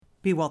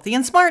Be Wealthy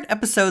and Smart,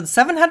 episode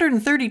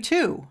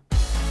 732.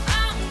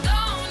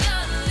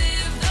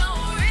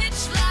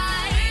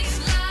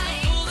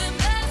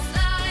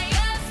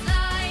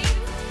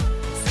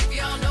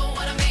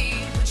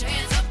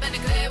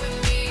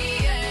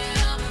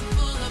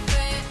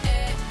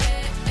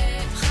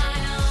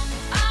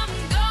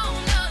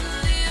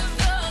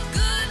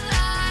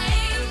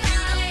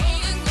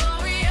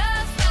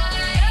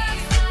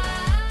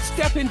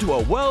 Step into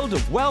a world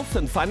of wealth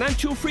and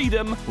financial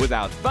freedom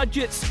without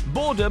budgets,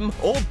 boredom,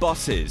 or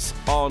bosses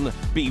on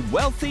Be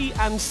Wealthy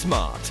and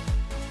Smart.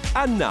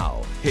 And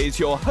now, here's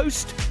your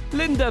host,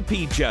 Linda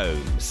P.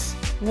 Jones.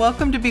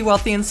 Welcome to Be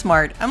Wealthy and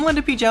Smart. I'm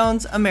Linda P.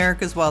 Jones,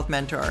 America's Wealth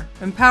Mentor,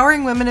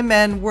 empowering women and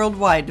men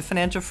worldwide to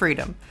financial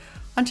freedom.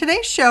 On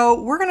today's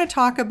show, we're going to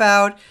talk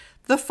about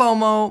the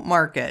FOMO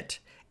market.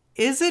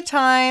 Is it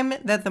time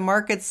that the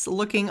market's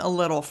looking a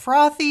little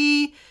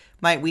frothy?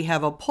 Might we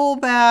have a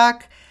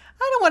pullback?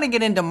 I don't want to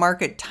get into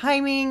market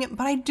timing,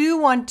 but I do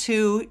want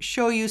to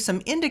show you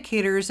some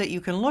indicators that you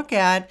can look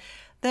at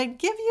that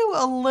give you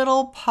a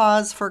little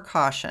pause for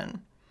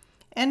caution.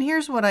 And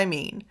here's what I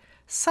mean.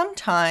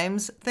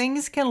 Sometimes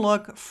things can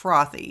look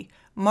frothy.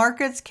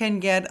 Markets can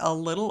get a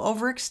little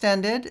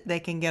overextended, they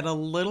can get a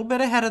little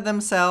bit ahead of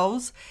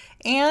themselves,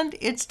 and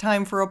it's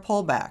time for a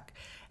pullback.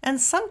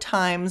 And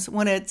sometimes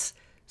when it's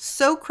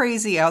so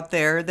crazy out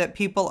there that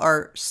people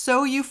are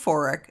so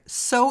euphoric,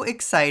 so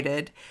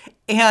excited,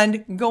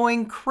 and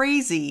going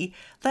crazy,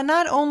 that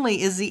not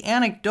only is the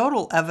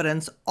anecdotal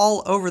evidence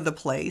all over the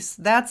place,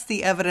 that's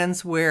the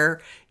evidence where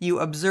you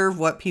observe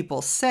what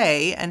people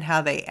say and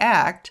how they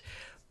act,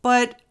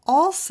 but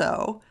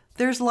also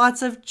there's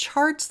lots of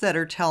charts that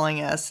are telling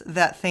us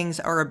that things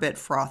are a bit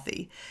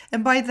frothy.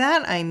 And by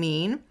that I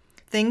mean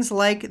things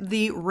like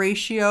the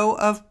ratio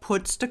of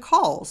puts to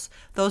calls.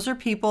 Those are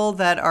people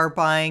that are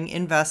buying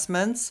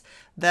investments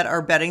that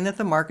are betting that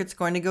the market's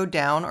going to go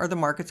down or the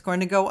market's going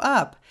to go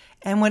up.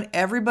 And when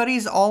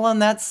everybody's all on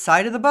that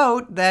side of the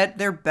boat that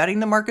they're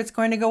betting the market's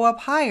going to go up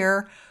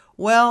higher,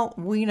 well,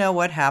 we know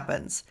what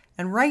happens.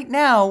 And right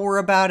now, we're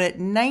about at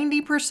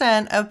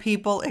 90% of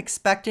people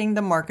expecting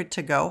the market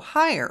to go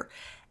higher.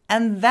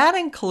 And that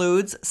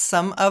includes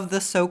some of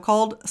the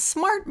so-called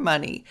smart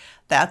money.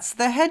 That's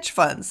the hedge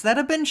funds that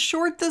have been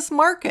short this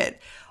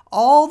market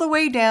all the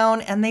way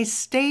down, and they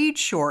stayed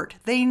short.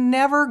 They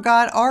never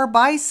got our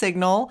buy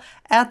signal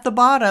at the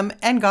bottom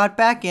and got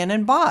back in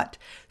and bought.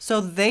 So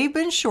they've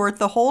been short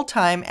the whole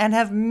time and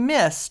have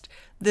missed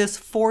this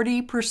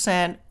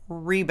 40%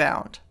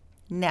 rebound.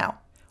 Now,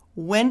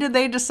 when did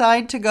they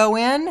decide to go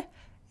in?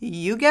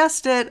 You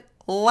guessed it,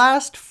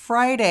 last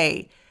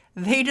Friday.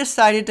 They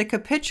decided to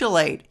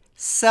capitulate,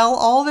 sell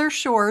all their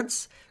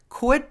shorts,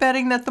 quit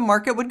betting that the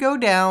market would go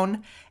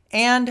down,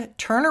 and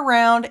turn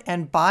around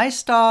and buy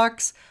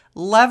stocks,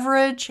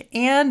 leverage,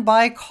 and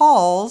buy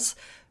calls,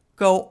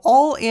 go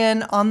all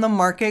in on the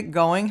market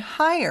going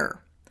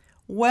higher.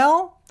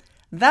 Well,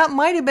 that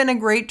might have been a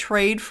great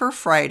trade for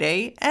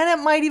Friday, and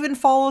it might even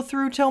follow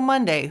through till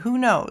Monday, who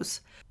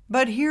knows?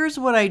 But here's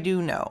what I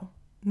do know,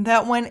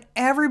 that when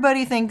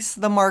everybody thinks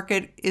the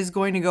market is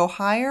going to go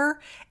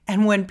higher,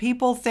 and when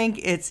people think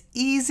it's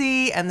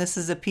easy and this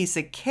is a piece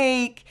of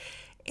cake,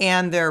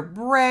 and they're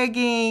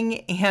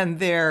bragging and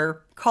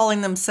they're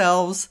calling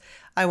themselves,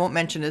 I won't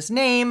mention his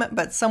name,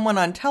 but someone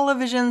on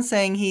television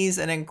saying he's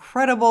an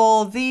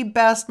incredible, the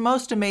best,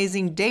 most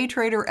amazing day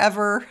trader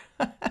ever.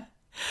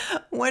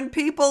 When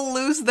people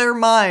lose their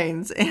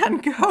minds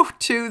and go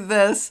to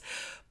this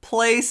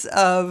place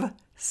of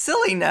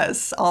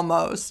silliness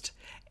almost.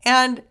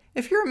 And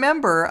if you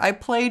remember, I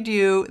played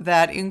you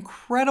that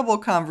incredible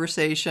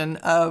conversation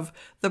of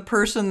the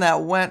person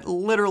that went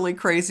literally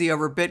crazy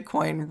over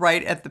Bitcoin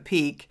right at the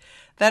peak.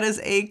 That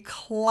is a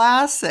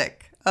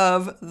classic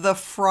of the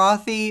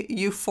frothy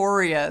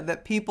euphoria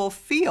that people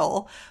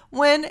feel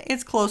when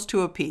it's close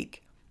to a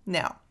peak.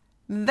 Now,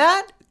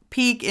 that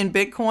peak in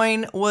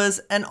Bitcoin was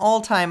an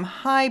all-time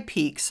high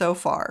peak so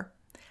far.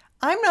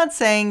 I'm not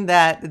saying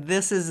that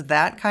this is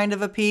that kind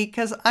of a peak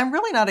because I'm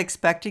really not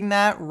expecting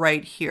that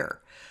right here.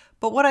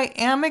 But what I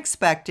am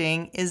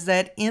expecting is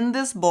that in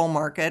this bull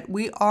market,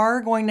 we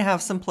are going to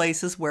have some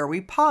places where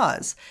we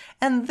pause.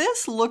 And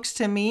this looks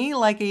to me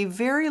like a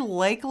very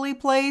likely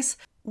place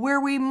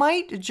where we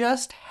might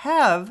just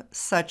have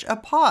such a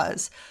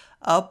pause,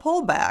 a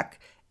pullback.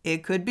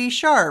 It could be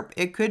sharp,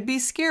 it could be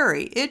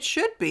scary, it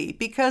should be,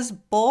 because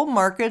bull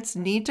markets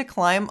need to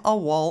climb a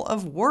wall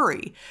of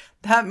worry.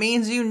 That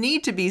means you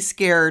need to be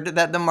scared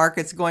that the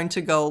market's going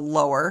to go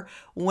lower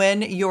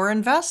when you're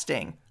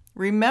investing.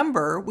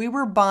 Remember, we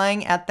were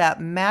buying at that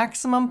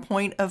maximum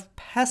point of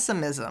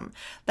pessimism.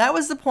 That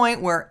was the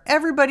point where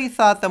everybody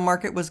thought the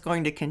market was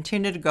going to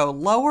continue to go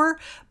lower,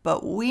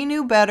 but we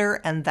knew better,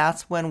 and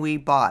that's when we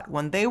bought.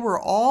 When they were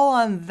all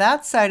on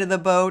that side of the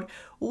boat,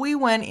 we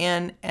went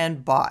in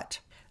and bought.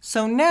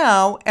 So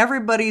now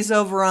everybody's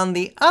over on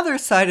the other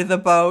side of the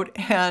boat,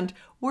 and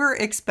we're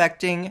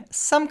expecting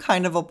some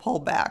kind of a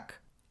pullback.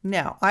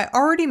 Now, I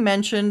already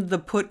mentioned the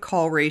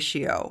put-call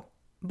ratio.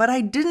 But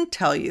I didn't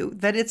tell you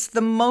that it's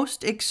the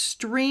most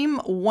extreme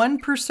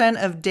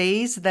 1% of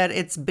days that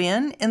it's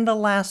been in the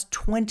last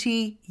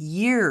 20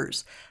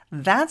 years.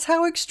 That's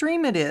how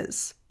extreme it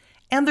is.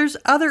 And there's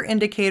other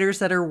indicators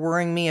that are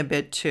worrying me a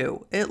bit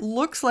too. It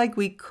looks like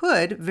we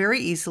could very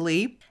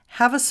easily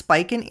have a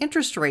spike in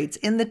interest rates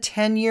in the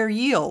 10-year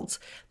yields.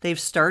 They've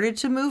started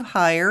to move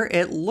higher.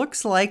 It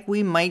looks like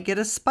we might get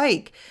a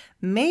spike.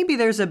 Maybe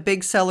there's a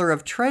big seller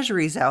of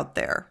treasuries out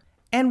there.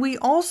 And we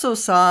also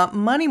saw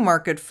money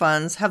market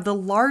funds have the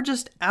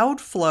largest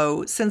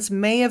outflow since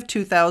May of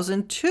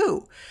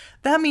 2002.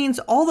 That means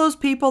all those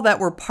people that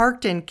were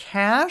parked in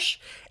cash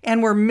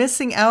and were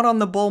missing out on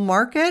the bull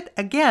market,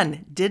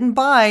 again, didn't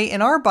buy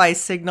in our buy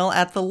signal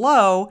at the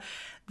low,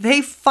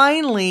 they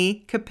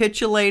finally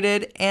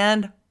capitulated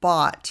and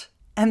bought.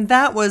 And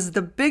that was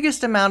the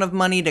biggest amount of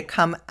money to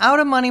come out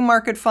of money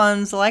market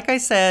funds, like I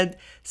said,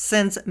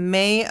 since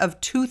May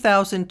of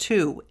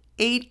 2002,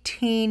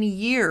 18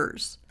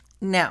 years.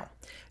 Now,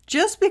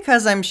 just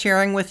because I'm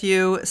sharing with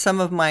you some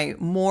of my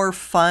more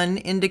fun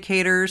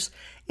indicators,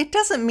 it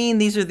doesn't mean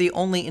these are the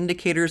only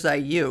indicators I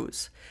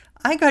use.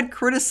 I got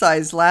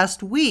criticized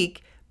last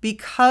week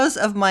because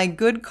of my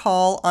good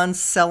call on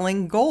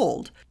selling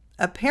gold.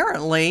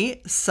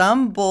 Apparently,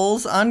 some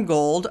bulls on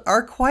gold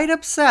are quite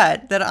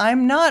upset that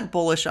I'm not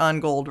bullish on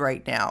gold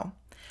right now.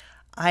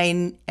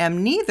 I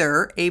am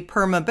neither a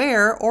perma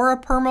bear or a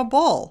perma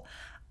bull.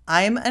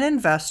 I'm an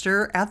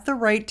investor at the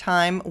right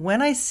time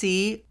when I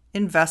see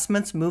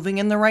investments moving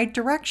in the right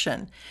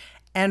direction.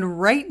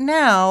 And right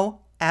now,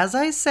 as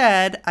I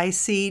said, I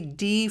see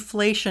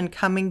deflation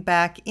coming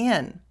back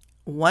in.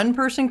 One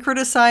person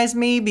criticized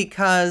me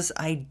because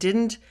I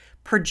didn't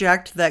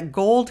project that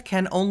gold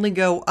can only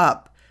go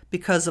up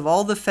because of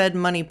all the Fed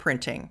money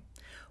printing.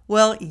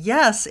 Well,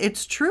 yes,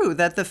 it's true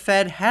that the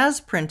Fed has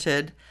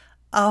printed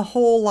a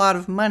whole lot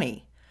of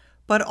money.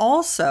 But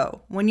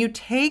also, when you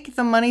take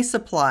the money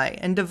supply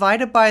and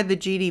divide it by the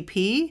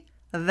GDP,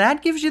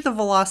 that gives you the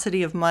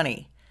velocity of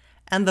money.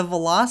 And the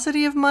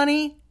velocity of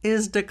money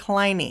is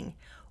declining.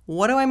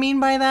 What do I mean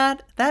by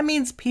that? That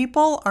means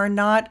people are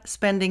not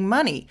spending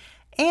money,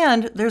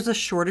 and there's a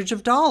shortage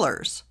of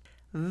dollars.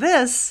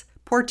 This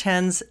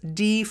portends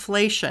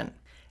deflation.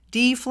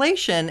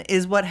 Deflation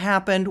is what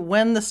happened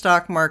when the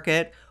stock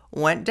market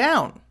went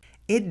down.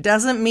 It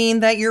doesn't mean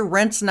that your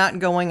rent's not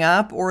going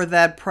up or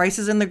that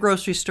prices in the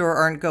grocery store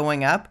aren't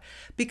going up,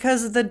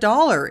 because the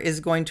dollar is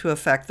going to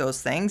affect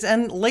those things.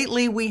 And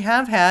lately we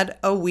have had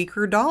a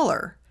weaker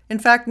dollar. In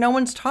fact, no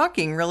one's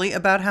talking really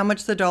about how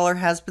much the dollar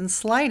has been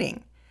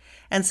sliding.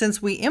 And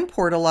since we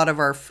import a lot of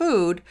our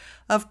food,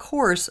 of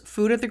course,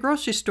 food at the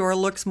grocery store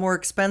looks more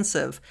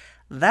expensive.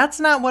 That's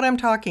not what I'm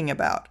talking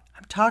about.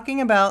 I'm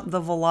talking about the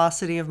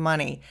velocity of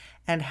money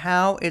and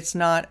how it's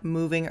not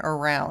moving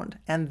around.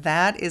 And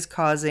that is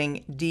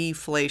causing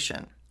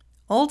deflation.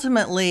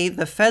 Ultimately,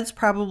 the Fed's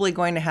probably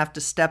going to have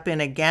to step in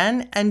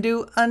again and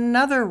do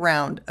another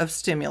round of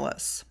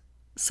stimulus.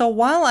 So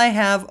while I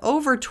have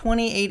over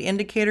 28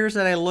 indicators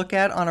that I look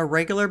at on a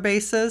regular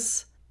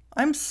basis,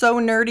 I'm so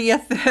nerdy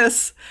at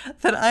this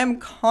that I'm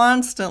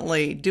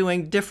constantly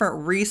doing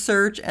different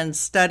research and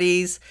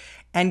studies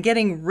and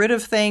getting rid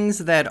of things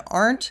that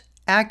aren't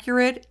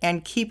accurate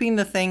and keeping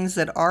the things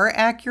that are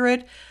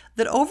accurate.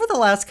 That over the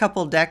last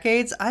couple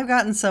decades, I've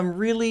gotten some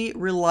really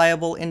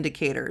reliable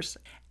indicators.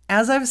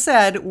 As I've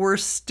said, we're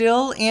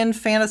still in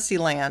fantasy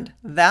land.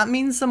 That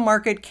means the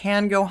market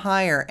can go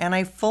higher, and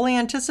I fully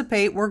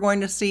anticipate we're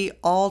going to see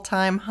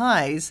all-time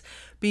highs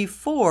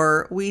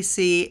before we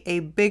see a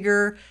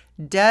bigger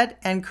debt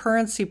and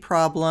currency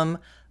problem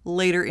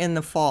later in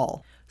the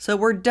fall. So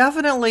we're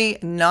definitely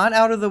not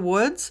out of the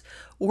woods.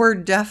 We're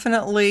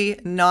definitely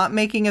not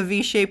making a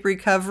V-shaped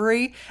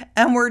recovery,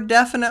 and we're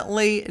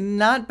definitely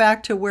not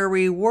back to where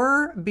we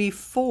were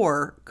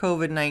before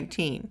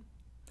COVID-19.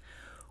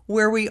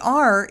 Where we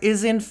are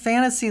is in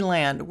fantasy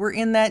land. We're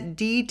in that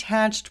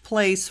detached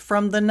place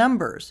from the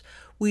numbers.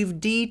 We've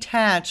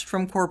detached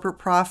from corporate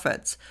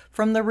profits,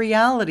 from the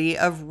reality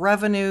of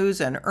revenues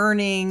and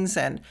earnings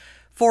and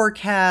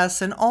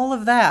forecasts and all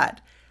of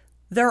that.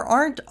 There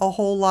aren't a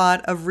whole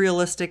lot of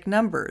realistic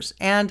numbers.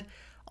 And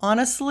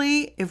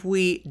honestly, if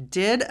we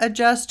did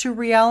adjust to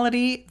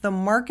reality, the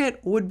market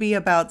would be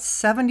about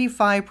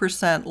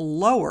 75%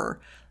 lower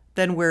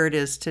than where it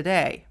is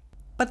today.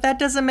 But that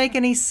doesn't make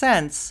any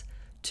sense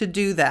to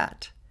do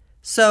that.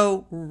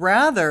 So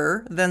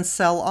rather than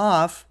sell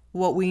off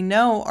what we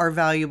know are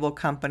valuable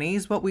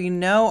companies, what we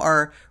know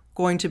are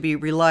going to be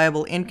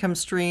reliable income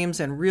streams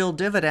and real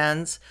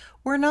dividends,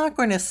 we're not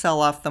going to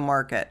sell off the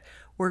market.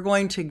 We're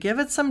going to give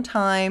it some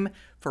time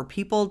for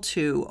people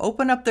to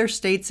open up their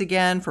states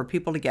again, for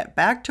people to get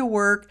back to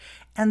work,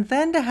 and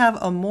then to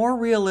have a more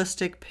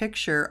realistic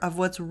picture of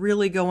what's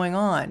really going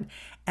on.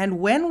 And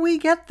when we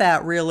get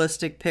that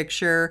realistic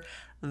picture,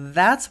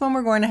 that's when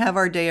we're going to have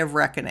our day of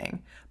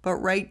reckoning. But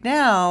right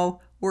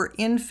now, we're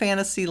in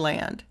fantasy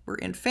land. We're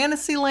in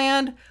fantasy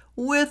land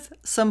with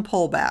some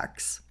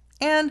pullbacks.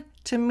 And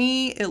to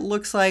me, it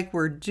looks like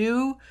we're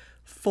due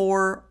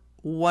for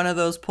one of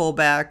those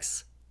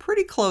pullbacks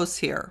pretty close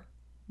here.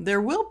 There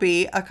will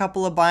be a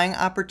couple of buying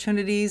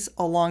opportunities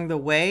along the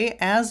way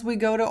as we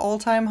go to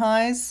all-time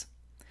highs,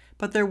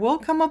 but there will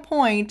come a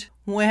point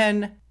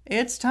when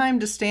it's time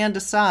to stand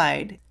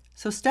aside.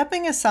 So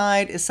stepping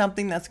aside is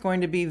something that's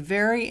going to be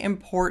very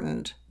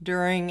important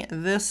during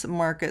this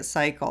market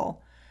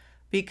cycle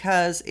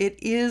because it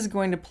is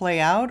going to play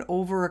out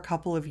over a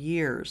couple of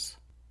years.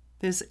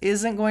 This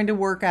isn't going to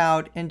work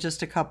out in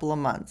just a couple of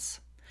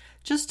months.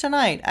 Just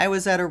tonight, I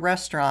was at a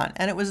restaurant,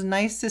 and it was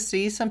nice to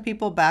see some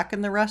people back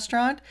in the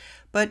restaurant,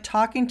 but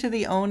talking to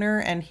the owner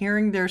and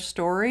hearing their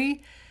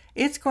story,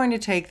 it's going to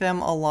take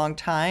them a long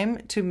time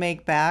to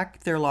make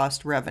back their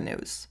lost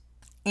revenues.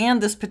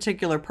 And this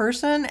particular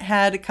person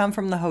had come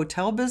from the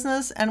hotel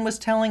business and was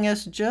telling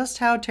us just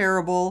how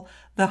terrible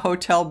the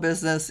hotel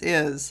business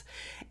is.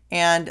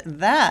 And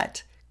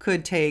that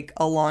could take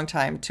a long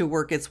time to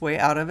work its way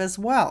out of as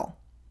well.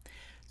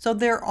 So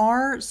there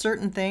are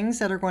certain things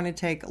that are going to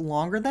take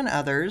longer than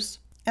others,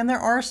 and there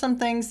are some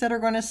things that are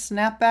going to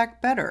snap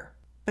back better.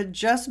 But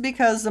just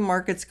because the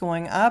market's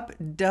going up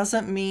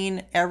doesn't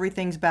mean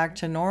everything's back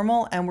to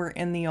normal and we're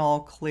in the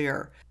all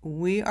clear.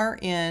 We are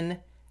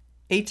in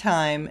a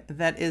time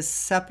that is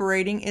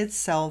separating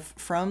itself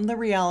from the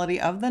reality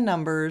of the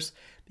numbers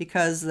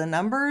because the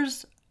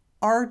numbers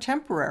are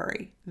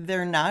temporary.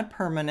 They're not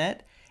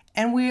permanent.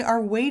 And we are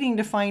waiting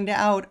to find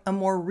out a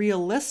more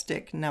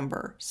realistic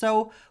number.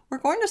 So we're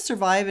going to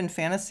survive in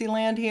fantasy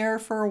land here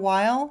for a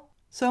while.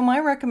 So my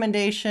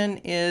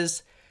recommendation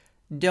is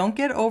don't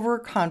get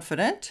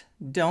overconfident,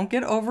 don't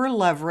get over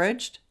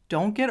leveraged,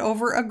 don't get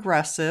over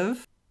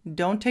aggressive,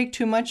 don't take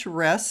too much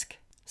risk,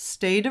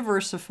 stay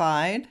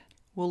diversified.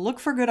 We'll look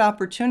for good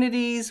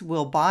opportunities,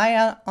 we'll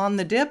buy on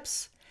the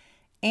dips,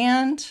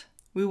 and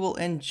we will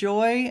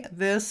enjoy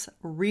this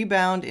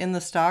rebound in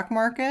the stock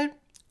market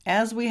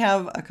as we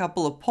have a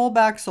couple of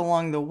pullbacks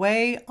along the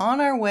way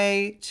on our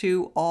way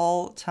to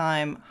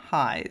all-time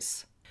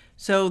highs.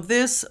 So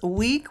this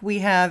week we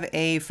have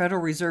a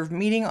Federal Reserve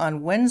meeting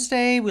on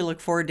Wednesday. We look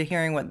forward to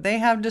hearing what they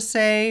have to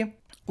say.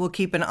 We'll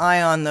keep an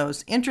eye on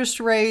those interest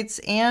rates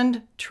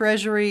and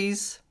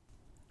treasuries.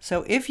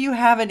 So if you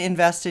haven't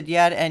invested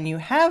yet and you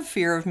have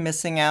fear of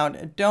missing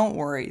out, don't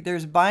worry.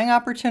 There's buying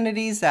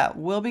opportunities that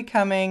will be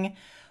coming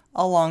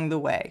along the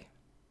way.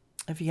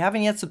 If you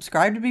haven't yet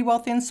subscribed to Be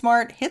Wealthy and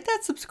Smart, hit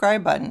that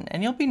subscribe button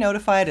and you'll be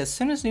notified as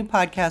soon as new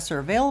podcasts are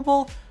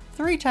available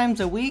 3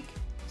 times a week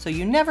so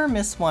you never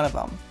miss one of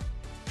them.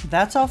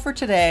 That's all for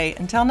today.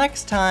 Until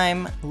next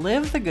time,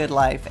 live the good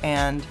life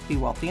and be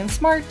wealthy and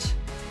smart.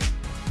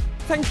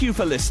 Thank you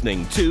for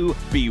listening to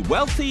Be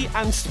Wealthy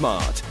and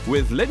Smart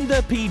with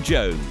Linda P.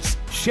 Jones.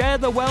 Share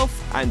the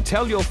wealth and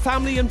tell your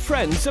family and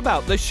friends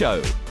about the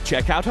show.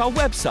 Check out our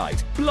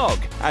website, blog,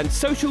 and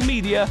social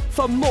media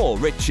for more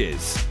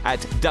riches at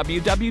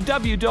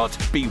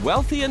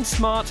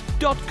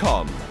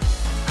www.bewealthyandsmart.com.